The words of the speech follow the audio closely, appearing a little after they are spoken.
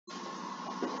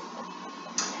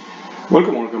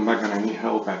Welcome back, and I need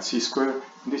help at c-square.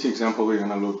 In this example, we're going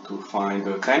to look to find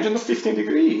the tangent of 15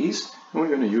 degrees, and we're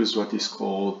going to use what is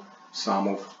called sum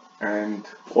of and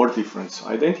or difference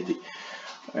identity.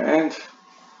 And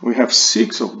we have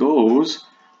 6 of those,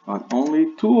 but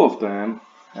only 2 of them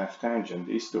have tangent,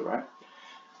 these two, right?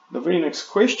 The very next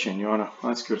question you want to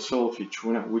ask yourself which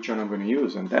one I'm going to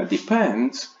use, and that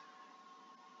depends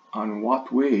on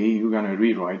what way you're going to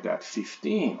rewrite that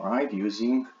 15, right?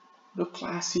 Using the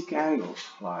classic angles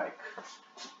like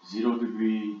 0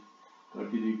 degree,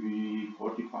 30 degree,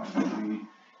 45 degree,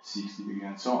 60 degree,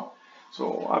 and so on.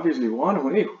 So obviously one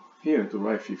way here to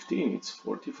write 15, it's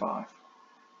 45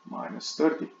 minus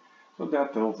 30. So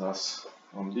that tells us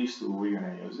from these two we're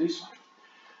going to use this one.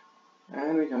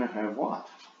 And we're going to have what?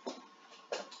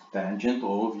 Tangent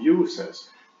of u says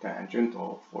tangent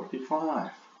of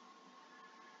 45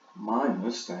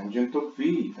 minus tangent of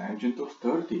v, tangent of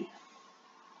 30.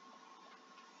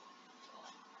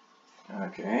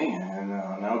 Okay, and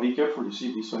now be careful, you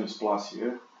see this one is plus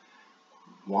here.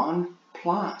 1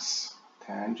 plus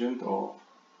tangent of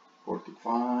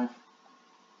 45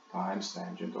 times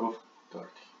tangent of 30.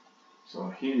 So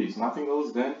here is nothing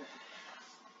else than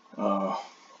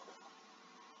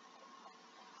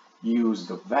use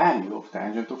the value of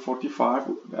tangent of 45,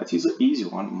 that is an easy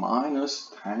one,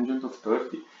 minus tangent of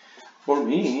 30. For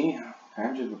me,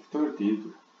 tangent of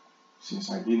 30,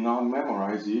 since I did not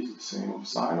memorize it, is the same as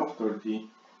sine of 30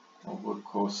 over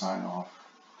cosine of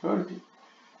 30.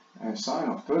 And sine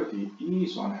of 30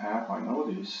 is 1/2, I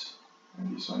know this,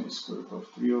 and this one is square root of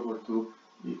 3 over 2.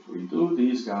 If we do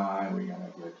this guy, we're going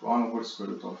to get 1 over square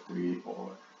root of 3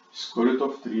 over square root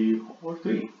of 3 over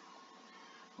 3.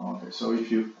 Okay, so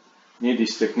if you need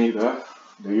this technique,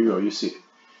 there you go, you see.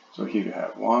 So here you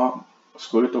have 1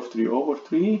 square root of 3 over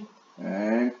 3,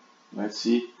 and let's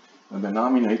see, the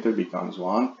denominator becomes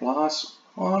 1 plus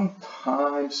 1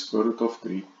 times square root of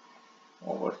 3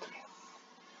 over 3.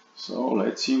 So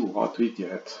let's see what we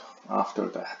get after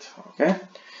that, okay?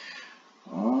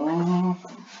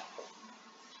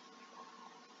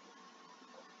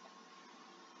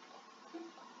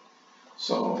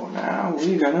 So now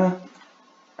we're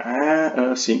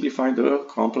gonna simplify the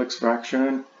complex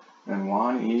fraction, and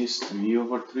 1 is 3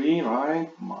 over 3,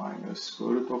 right? Minus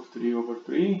square root of 3 over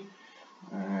 3.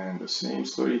 And the same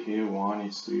story here, 1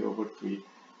 is 3 over 3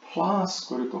 plus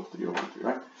square root of 3 over 3,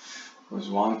 right? Because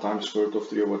 1 times square root of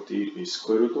 3 over 3 is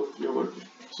square root of 3 over 3.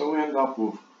 So we end up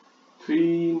with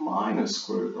 3 minus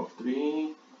square root of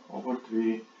 3 over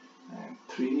 3 and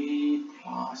 3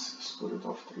 plus square root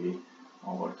of 3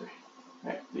 over 3.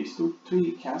 Okay, these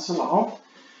 3 cancel out,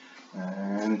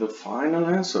 and the final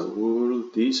answer will,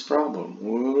 this problem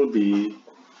will be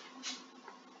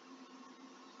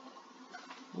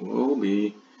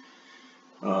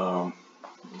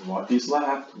what is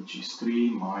left, which is 3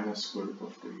 minus square root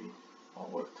of 3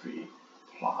 over 3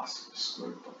 plus square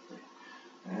root of 3.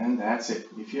 And that's it.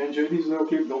 If you enjoyed this video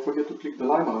clip, don't forget to click the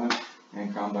like button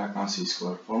and come back on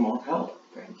c-square for more help.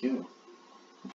 Thank you.